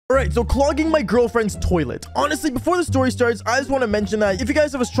All right, so clogging my girlfriend's toilet. Honestly, before the story starts, I just want to mention that if you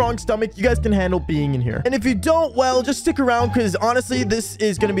guys have a strong stomach, you guys can handle being in here. And if you don't, well, just stick around because honestly, this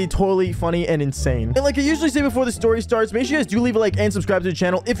is going to be totally funny and insane. And like I usually say before the story starts, make sure you guys do leave a like and subscribe to the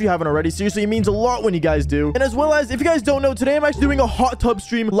channel if you haven't already. Seriously, it means a lot when you guys do. And as well as, if you guys don't know, today I'm actually doing a hot tub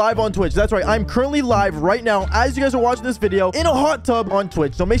stream live on Twitch. That's right. I'm currently live right now as you guys are watching this video in a hot tub on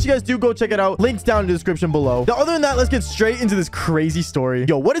Twitch. So make sure you guys do go check it out. Links down in the description below. Now, other than that, let's get straight into this crazy story.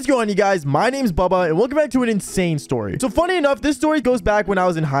 Yo, what is going on, you guys? My name's Bubba, and welcome back to an insane story. So funny enough, this story goes back when I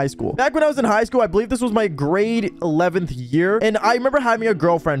was in high school. Back when I was in high school, I believe this was my grade 11th year, and I remember having a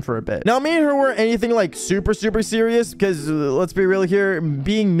girlfriend for a bit. Now, me and her weren't anything like super serious, because let's be real here,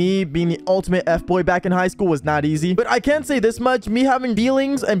 being the ultimate F-boy back in high school was not easy. But I can say this much, me having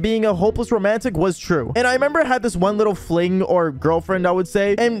feelings and being a hopeless romantic was true. And I remember I had this one little fling or girlfriend, I would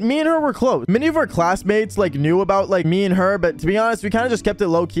say, and me and her were close. Many of our classmates like knew about like me and her, but to be honest, we kind of just kept it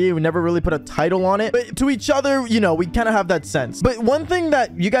low-key. We never really put a title on it, but to each other, you know, we kind of have that sense. But one thing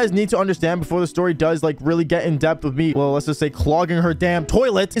that you guys need to understand before the story does like really get in depth with me, well, let's just say clogging her damn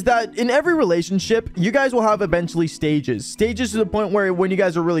toilet, is that in every relationship, you guys will have eventually stages to the point where when you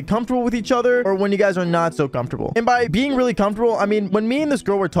guys are really comfortable with each other or when you guys are not so comfortable. And by being really comfortable, I mean, when me and this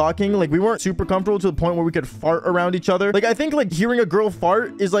girl were talking, like we weren't super comfortable to the point where we could fart around each other. Like I think like hearing a girl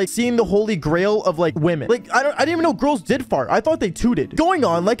fart is like seeing the holy grail of like women. Like I didn't even know girls did fart. I thought they tooted. Going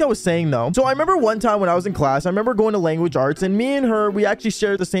on, like I was saying though, so I remember one time when I was in class, I remember going to language arts, and me and her, we actually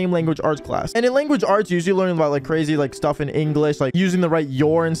shared the same language arts class. And in language arts, you usually learn about like crazy like stuff in English, like using the right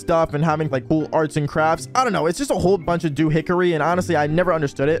your and stuff and having like cool arts and crafts. I don't know, it's just a whole bunch of doohickery, and honestly, I never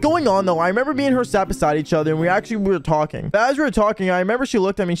understood it. Going on though, I remember me and her sat beside each other, and we were talking. But as we were talking, I remember she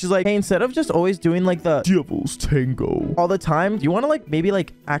looked at me and she's like, hey, instead of just always doing like the devil's tango all the time, do you want to like maybe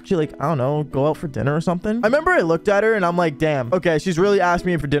like actually like, I don't know, go out for dinner or something? I remember I looked at her and I'm like, damn, okay, she's really asked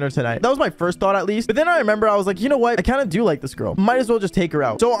me for dinner tonight. That was my first thought at least. But then I remember I was like, you know what? I kind of do like this girl. Might as well just take her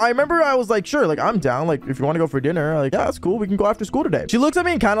out. So I remember I was like, sure, like I'm down. Like if you want to go for dinner, like yeah, that's cool. We can go after school today. She looks at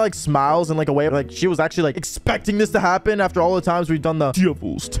me and kind of like smiles in like a way like she was actually like expecting this to happen after all the times we've done the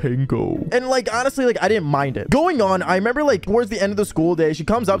devil's tango. And like honestly, like I didn't mind it. Going on, I remember like towards the end of the school day, she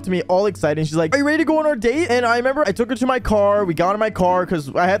comes up to me all excited. And she's like, are you ready to go on our date? And I remember I took her to my car. We got in my car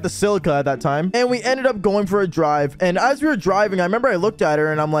because I had the Silica at that time. And we ended up going for a drive. And as we were driving, I remember I looked at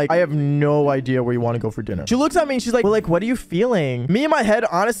her and I'm like, I have no idea where you want to go for dinner. She looks at me and she's like, well, like, what are you feeling? Me in my head,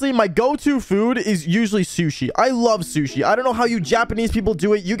 honestly, my go-to food is usually sushi. I love sushi. I don't know how you Japanese people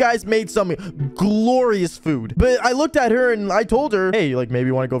do it. You guys made some glorious food. But I looked at her and I told her, hey, like maybe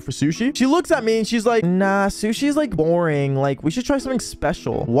you want to go for sushi? She looks at me and she's like, nah, sushi is like boring. Like we should try something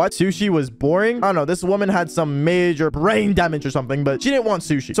special. What? Sushi was boring? I don't know. This woman had some major brain damage or something, but she didn't want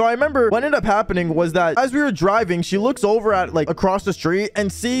sushi. So I remember what ended up happening was that as we were driving, she looks over at like across the street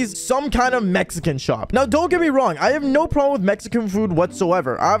and sees some kind of Mexican shop. Now, don't get me wrong. I have no problem with Mexican food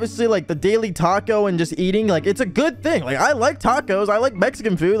whatsoever. Obviously, like the daily taco and just eating, like it's a good thing. Like I like tacos. I like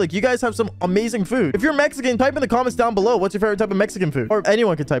Mexican food. Like you guys have some amazing food. If you're Mexican, type in the comments down below. What's your favorite type of Mexican food? Or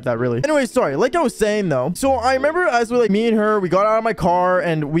anyone can type that really. Anyway, sorry. Like I was saying though. So I remember as we like me and her, we got out of my car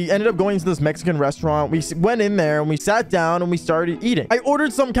and we ended up going to this Mexican restaurant. We went in there and we sat down and we started eating. I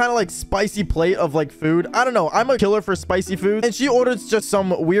ordered some kind of like spicy plate of like food. I don't know. I'm a killer for spicy food. And she ordered just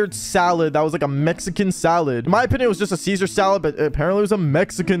some weird salad that was like a Mexican salad. In my opinion, it was just a Caesar salad, but apparently it was a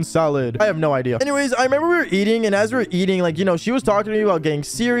Mexican salad. I have no idea. Anyways, I remember we were eating, and as we were eating, like, you know, she was talking to me about getting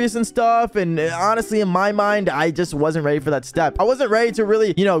serious and stuff. And honestly, in my mind, I just wasn't ready for that step. I wasn't ready to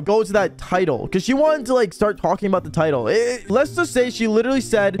really, you know, go to that title because she wanted to like start talking about the title. Let's just say she literally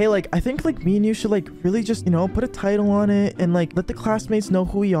said, hey, like, I think like me and you should like really just, you know, put a title on it and like let the classmates know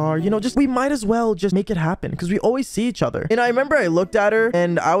who we are. You know, just we might as well just make it happen because we always see each other. And I remember I looked at her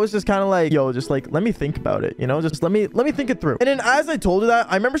and I was just kind of like, yo, just like, let me think about it, you know, just let me think it through. And then as I told her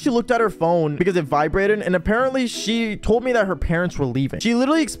that, I remember she looked at her phone because it vibrated, and apparently she told me that her parents were leaving. She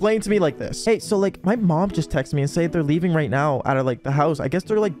literally explained to me like this, hey, so like my mom just texted me and said they're leaving right now out of like the house. I guess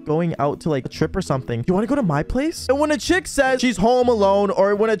they're like going out to like a trip or something. You want to go to my place? And when a chick says she's home alone,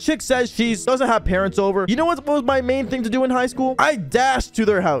 or when a chick says she doesn't have parents over, you know what was my main thing to do in high school? I dashed to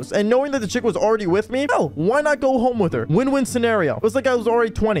their house, and knowing that the chick was already with me, hell, why not go home with her? Win-win scenario. It was like I was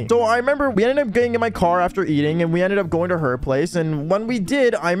already 20. So I remember we ended up getting in my car after eating, and we ended up going to her place. And when we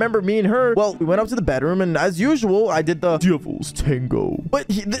did, I remember me and her, well, we went up to the bedroom, and as usual, I did the devil's tango. But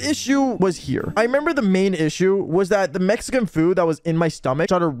the issue was here. I remember the main issue was that the Mexican food that was in my stomach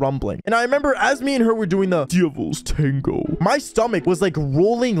started rumbling. And I remember as me and her were doing the devil's tango, my stomach was like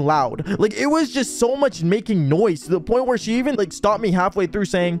rolling loud. Like it was just so much making noise to the point where she even like stopped me halfway through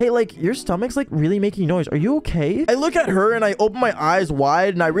saying, hey, like your stomach's like really making noise. Are you okay? I look at her and I open my eyes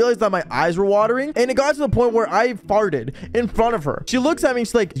wide and I realized that my eyes were watering, and it got to the point where I farted in front of her. She looks at me and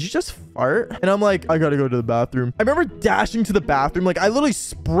she's like, did you just fart? And I'm like, I gotta go to the bathroom. I remember dashing to the bathroom. Like, I literally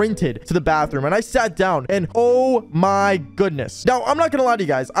sprinted to the bathroom and I sat down, and oh my goodness. Now, I'm not gonna lie to you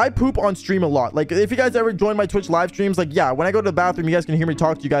guys. I poop on stream a lot. Like, if you guys ever join my Twitch live streams, like, yeah, when I go to the bathroom, you guys can hear me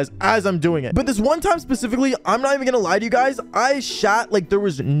talk to you guys as I'm doing it. But this one time specifically, I'm not even gonna lie to you guys, I shat like there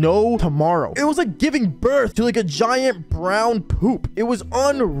was no tomorrow. It was like giving birth to like a giant brown poop. It was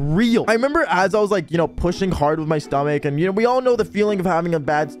unreal. I remember as I was like, you know, pushing hard with my stomach, and, you know, we all know the feeling of having a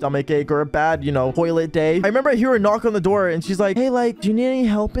bad stomach ache or a bad, you know, toilet day. I remember I hear her knock on the door and she's like, hey, like, do you need any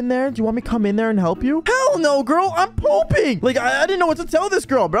help in there? Do you want me to come in there and help you? Hell no, girl. I'm pooping. Like, I didn't know what to tell this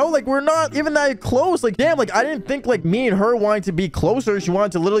girl, bro. Like, we're not even that close. Like, damn, like, I didn't think like me and her wanting to be closer. She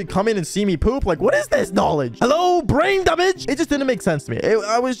wanted to literally come in and see me poop. Like, what is this knowledge? Hello, brain damage? It just didn't make sense to me.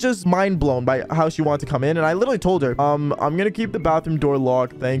 I was just mind blown by how she wanted to come in. And I literally told her, I'm gonna keep the bathroom door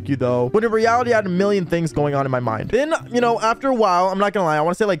locked. Thank you, though. But in reality, I had a million things going on in my mind. Then, you know, after a while, I'm not gonna lie, I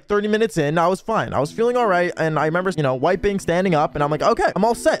want to say like 30 minutes in, I was fine. I was feeling all right. And I remember, you know, wiping, standing up, and I'm like, okay, I'm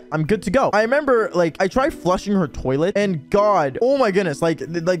all set. I'm good to go. I remember, like, I tried flushing her toilet, and God, oh my goodness, like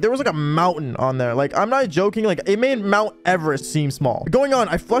there was like a mountain on there. Like, I'm not joking. Like, it made Mount Everest seem small. Going on,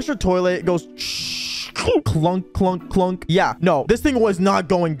 I flush her toilet. It goes clunk, clunk, clunk. Yeah, no, this thing was not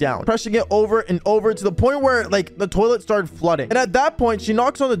going down. Pressing it over and over to the point where like the toilet started flooding. And at that point, she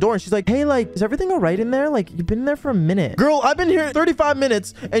knocks on the door and she's like, hey, like, is everything all right in there? Like, you've been in there for a minute. Girl, I've been here 35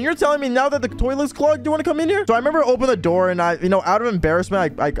 minutes and you're telling me now that the toilet's clogged, do you want to come in here? So I remember opening the door, and I, you know, out of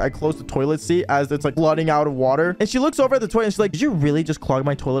embarrassment, I closed the toilet seat as it's like flooding out of water. And she looks over at the toilet and she's like, did you really just clog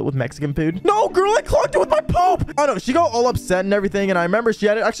my toilet with Mexican food? No, girl, I clogged it with my poop. Oh no, she got all upset and everything. And I remember she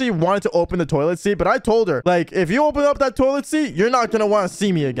had actually wanted to open the toilet seat, but I told her, like, if you open up that toilet seat, you're not gonna want to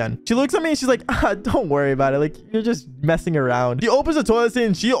see me again. She looks at me and she's like, don't worry about it. Like, you're just messing around. She opens the toilet seat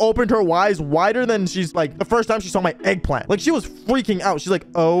and she opened her eyes wider than she's like the first time she saw my eggplant. Like, she was freaking out. She's like,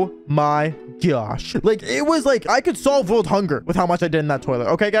 oh my gosh. Like, it was like I could solve world hunger with how much I did in that toilet.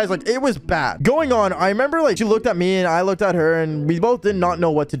 Okay, guys, like, it was bad. Going on, I remember like she looked at me and I looked at her, and we both did not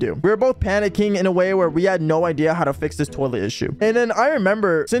know what to do. We were both panicking in a way where we had no idea how to fix this toilet issue. And then I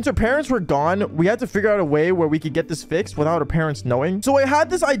remember, since her parents were gone, we had to figure out a way where we could get this fixed without her parents knowing. So I had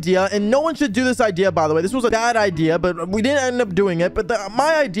this idea, and no one should do this idea, by the way. This was a bad idea, but we didn't end up doing it. But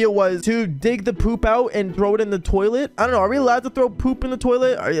my idea was to dig the poop out and throw it in the toilet. I don't know. Are we allowed to throw poop in the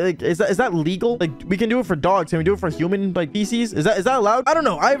toilet? Like, is that legal? Like, we can do it for dogs. Can we do it for human, like, feces? Is that allowed? I don't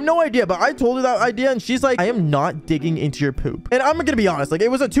know. I have no idea, but I told her that idea, and she's like, I am not digging into your poop. And I'm gonna be honest, like,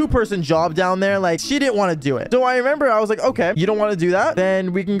 it was a two-person job down there. Like, she didn't want to do it. So I remember I was like, okay, you don't want to do that?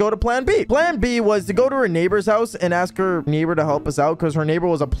 Then we can go to plan B. Plan B was to go to her neighbor's house and ask her neighbor to help us out, because her neighbor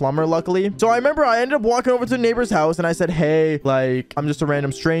was a plumber, luckily. So I remember I ended up walking over to the neighbor's house and I said, hey, like, I'm just a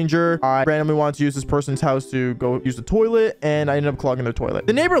random stranger. I randomly want to use this person's house to go use the toilet, and I ended up clogging the toilet.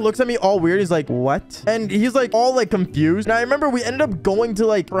 The neighbor looks at me all weird. He's like, what? And he's like all like confused. And I remember we ended up going to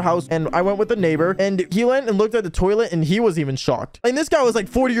like her house, and I went with the neighbor, and he went and looked at the toilet, and he was even shocked. And this guy was like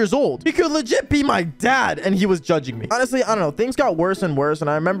 40 years old. He could legit be my dad, and he was judging me. Honestly, I don't know. Things got worse and worse. And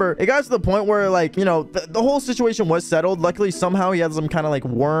I remember it got to the point where, like, you know, the whole situation was settled. Luckily, somehow he had some kind of like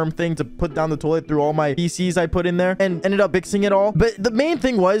worm thing to put down the toilet through all my feces I put in there, and ended up fixing it all. But the main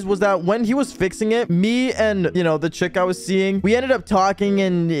thing was that when he was fixing it, me and, you know, the chick I was seeing, we ended up talking,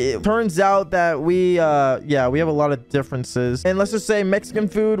 and it turns out that we have a lot of differences. And let's just say Mexican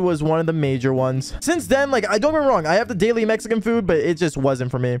food was one of the major ones. Since then, like, I don't get me wrong, I have the daily Mexican food, but it just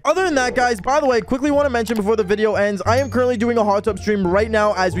wasn't for me. Other than that, guys, by the way, quickly want to mention before the video ends, I am currently doing a hot tub stream right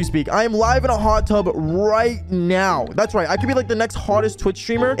now as we speak. I am live in a hot tub right now. That's right. I could be like the next hottest Twitch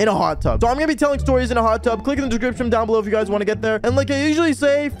streamer in a hot tub. So I'm gonna be telling stories in a hot tub. Click in the description down below if you guys want to get there. And like I usually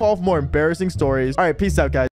say, fall for more embarrassing stories. All right, peace out, guys.